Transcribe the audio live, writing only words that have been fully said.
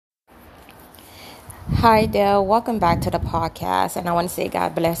Hi there, welcome back to the podcast. And I want to say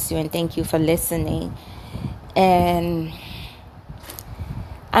God bless you and thank you for listening. And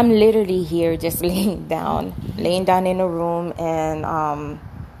I'm literally here just laying down in a room. And I'm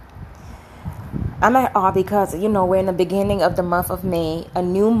at awe because, we're in the beginning of the month of May, a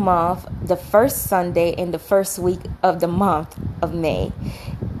new month, the first Sunday in the first week of the month of May.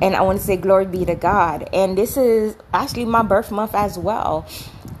 And I want to say glory be to God. And this is actually my birth month as well.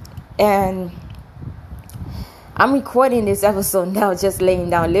 And I'm recording this episode now, just laying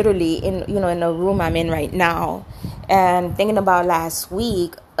down literally in the room I'm in right now, and thinking about last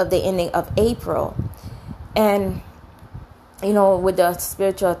week of the ending of April, and with the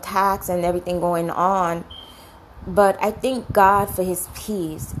spiritual attacks and everything going on. But I thank God for His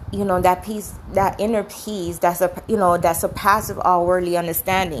peace, that peace, that inner peace that surpasses all worldly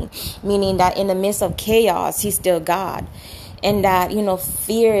understanding, meaning that in the midst of chaos, He's still God. And that,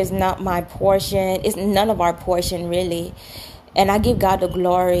 fear is not my portion. It's none of our portion, really. And I give God the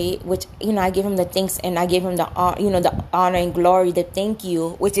glory, which, I give Him the thanks, and I give Him the honor and glory, the thank you,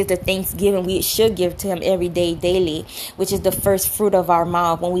 which is the thanksgiving we should give to Him every day, daily, which is the first fruit of our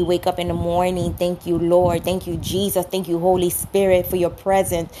mouth when we wake up in the morning. Thank you, Lord. Thank you, Jesus. Thank you, Holy Spirit, for your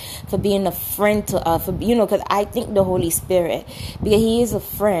presence, for being a friend to us, because I thank the Holy Spirit, because He is a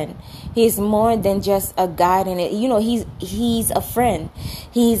friend. He's more than just a guide in it. He's a friend.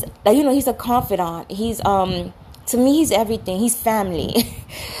 He's he's a confidant. To me, He's everything. He's family.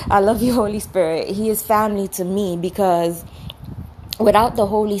 I love you, Holy Spirit. He is family to me, because without the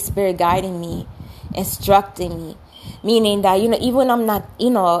Holy Spirit guiding me, instructing me, meaning that, even when I'm not,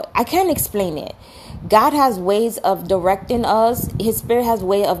 I can't explain it. God has ways of directing us. His Spirit has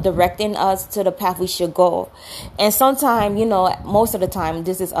way of directing us to the path we should go. And sometimes, most of the time,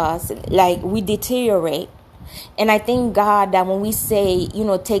 this is us, like we deteriorate. And I thank God that when we say,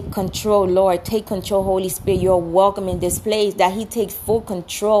 take control, Lord, take control, Holy Spirit, you're welcome in this place, that He takes full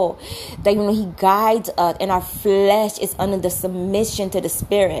control, that, He guides us, and our flesh is under the submission to the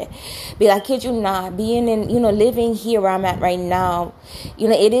Spirit. But I kid you not, being in, living here where I'm at right now,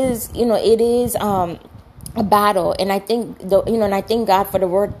 it is a battle. And I think and I thank God for the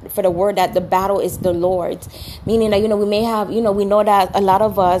word that the battle is the Lord's, meaning that, we may have, we know that a lot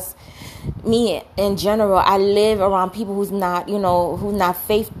of us, me in general, I live around people who's not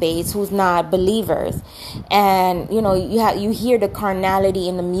faith-based, who's not believers. And, you hear the carnality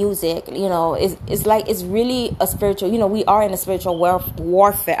in the music, it's like, it's really a spiritual, we are in a spiritual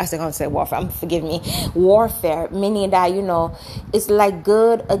warfare. I was going to say warfare, forgive me, warfare, meaning that, it's like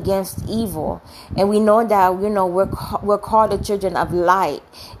good against evil. And we know that, we're called the children of light,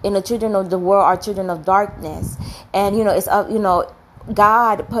 and the children of the world are children of darkness. And, it's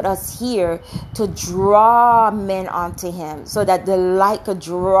God put us here to draw men onto Him, so that the light could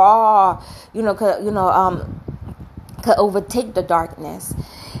draw, could overtake the darkness.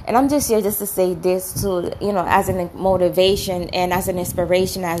 And I'm just here just to say this to, as a motivation and as an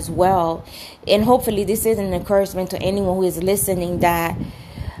inspiration as well. And hopefully this is an encouragement to anyone who is listening, that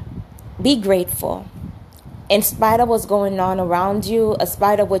be grateful. In spite of what's going on around you, in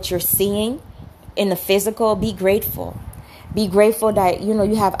spite of what you're seeing in the physical, be grateful. Be grateful that, you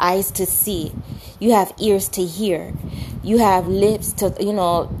have eyes to see. You have ears to hear. You have lips to,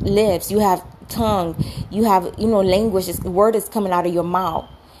 lips. You have tongue. You have, language. The word is coming out of your mouth.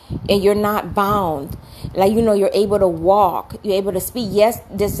 And you're not bound. Like, you're able to walk. You're able to speak. Yes,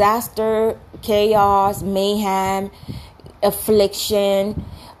 disaster, chaos, mayhem, affliction,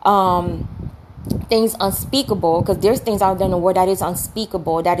 things unspeakable, because there's things out there in the world that is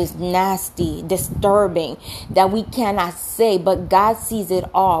unspeakable, that is nasty, disturbing, that we cannot say, but God sees it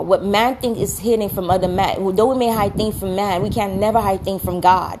all. What man thinks is hidden from other man, though we may hide things from man, we can never hide things from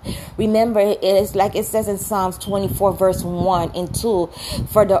God. Remember, it's like it says in Psalms 24 verse 1 and 2,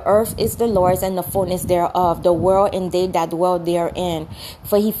 for the earth is the Lord's and the fullness thereof, the world and they that dwell therein.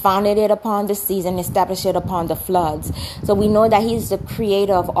 For He founded it upon the seas and established it upon the floods. So we know that He's the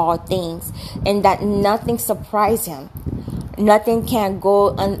creator of all things, and that nothing surprises Him. Nothing can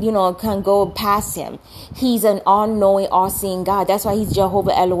go past Him. He's an all-knowing, all-seeing God. That's why He's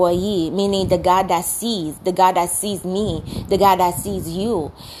Jehovah Elohim, meaning the God that sees me, the God that sees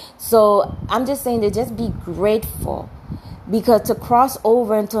you. So I'm just saying to just be grateful, because to cross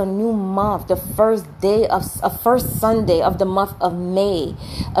over into a new month, the first Sunday of the month of May,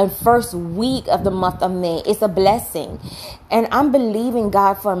 and first week of the month of May, it's a blessing. And I'm believing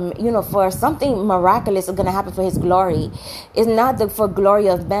God for something miraculous is going to happen for his glory. It's not for glory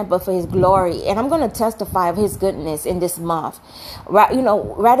of man, but for his glory. And I'm going to testify of his goodness in this month.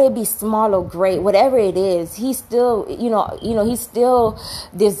 Rather it be small or great, whatever it is, he still, he still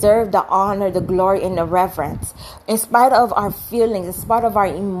deserves the honor, the glory, and the reverence. In spite of our feelings, in spite of our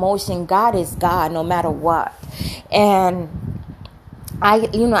emotion, God is God no matter what. And I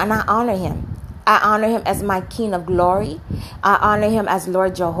honor him. I honor him as my King of glory. I honor him as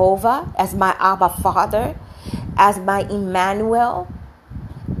Lord Jehovah, as my Abba Father, as my Emmanuel,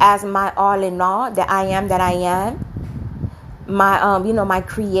 as my all in all, that I am. My, my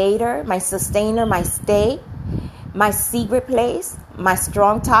creator, my sustainer, my stay, my secret place, my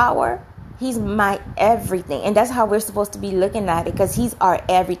strong tower. He's my everything. And that's how we're supposed to be looking at it, because he's our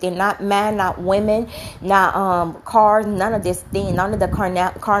everything. Not man, not women, not cars, none of this thing, none of the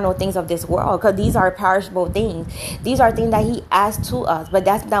carnal things of this world, because these are perishable things. These are things that he adds to us, but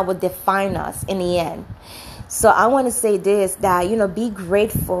that's not what defines us in the end. So I want to say this, that, be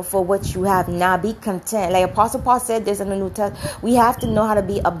grateful for what you have now. Be content. Like Apostle Paul said this in the New Testament. We have to know how to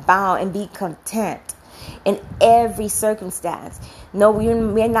be abound and be content in every circumstance. No, we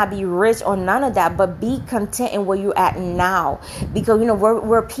may not be rich or none of that, but be content in where you're at now. Because,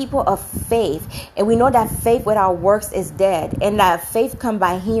 we're people of faith. And we know that faith without works is dead. And that faith comes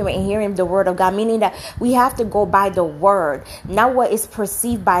by hearing, and hearing the word of God. Meaning that we have to go by the word, not what is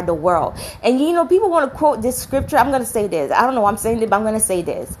perceived by the world. And, people want to quote this scripture. I'm going to say this. I don't know why I'm saying this, but I'm going to say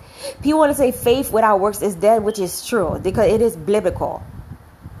this. People want to say faith without works is dead, which is true, because it is biblical.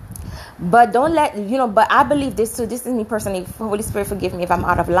 But don't let, but I believe this too. This is me personally. Holy Spirit, forgive me if I'm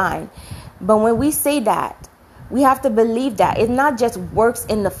out of line. But when we say that, we have to believe that it's not just works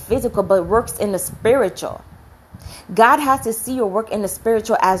in the physical, but works in the spiritual. God has to see your work in the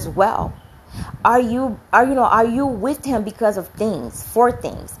spiritual as well. Are you with him because of things, for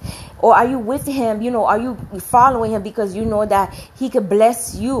things? Or are you with him, are you following him because you know that he could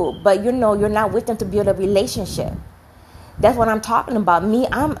bless you, but you're not with him to build a relationship? That's what I'm talking about. Me,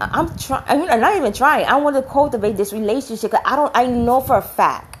 I'm trying. I'm not even trying. I want to cultivate this relationship. I know for a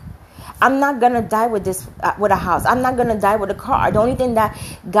fact, I'm not gonna die with with a house. I'm not gonna die with a car. The only thing that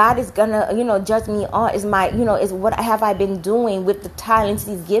God is gonna, judge me on is is what have I been doing with the talents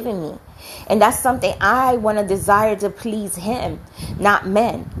he's given me. And that's something I want to desire, to please him, not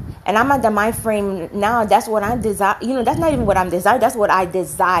men. And I'm at the mind frame now. That's what I desire. That's not even what I'm desiring. That's what I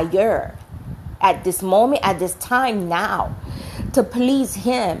desire. At this moment, at this time now, to please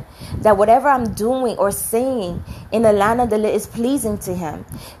him, that whatever I'm doing or saying in the land of the living is pleasing to him.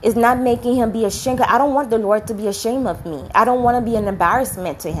 It's not making him be ashamed. I don't want the Lord to be ashamed of me. I don't want to be an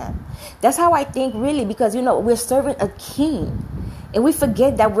embarrassment to him. That's how I think, really, because we're serving a king, and we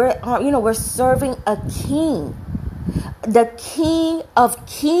forget that we're serving a king. The King of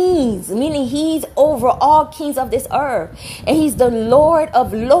Kings, meaning he's over all kings of this earth, and he's the Lord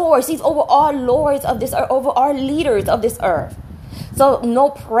of lords. He's over all lords of this earth, over all leaders of this earth. So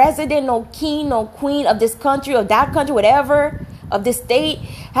no president, no king, no queen of this country or that country, whatever, of this state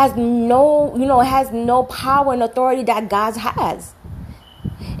has no power and authority that God has.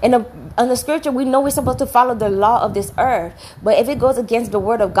 In the scripture, we know we're supposed to follow the law of this earth, but if it goes against the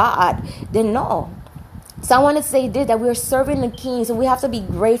word of God, then no. So I want to say this, that we're serving the king, so we have to be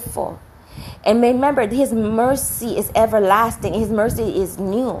grateful. And remember, his mercy is everlasting. His mercy is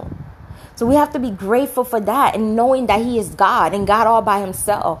new. So we have to be grateful for that, and knowing that he is God, and God all by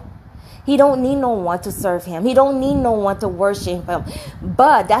himself. He don't need no one to serve him. He don't need no one to worship him.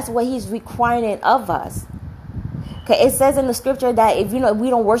 But that's what he's requiring of us. Okay, it says in the scripture that if we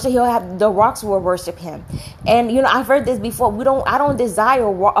don't worship, the rocks will worship him. And I've heard this before. I don't desire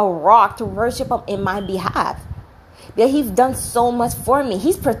a rock to worship him in my behalf. But he's done so much for me.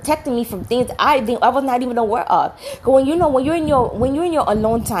 He's protecting me from things I was not even aware of. When you're in your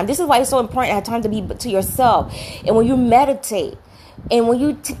alone time, this is why it's so important at times to be to yourself. And when you meditate, and when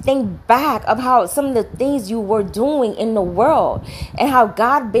you think back of how some of the things you were doing in the world, and how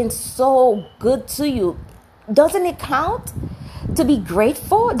God been so good to you, doesn't it count to be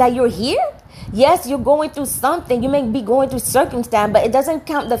grateful that you're here? Yes, you're going through something. You may be going through circumstance, but it doesn't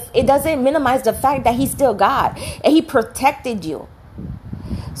count. It doesn't minimize the fact that he's still God and he protected you.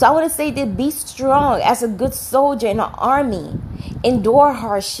 So I want to say that be strong as a good soldier in an army. Endure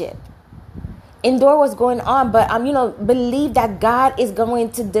hardship. Endure what's going on, but believe that God is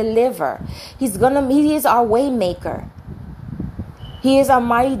going to deliver. He is our way maker. He is our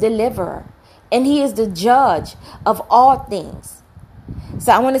mighty deliverer. And he is the judge of all things.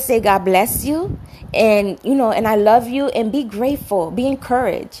 So I want to say God bless you. And, and I love you. And be grateful. Be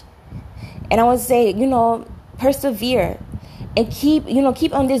encouraged. And I want to say, persevere. And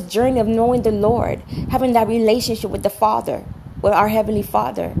keep on this journey of knowing the Lord, having that relationship with the Father, with our Heavenly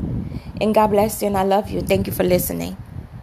Father. And God bless you, and I love you. Thank you for listening.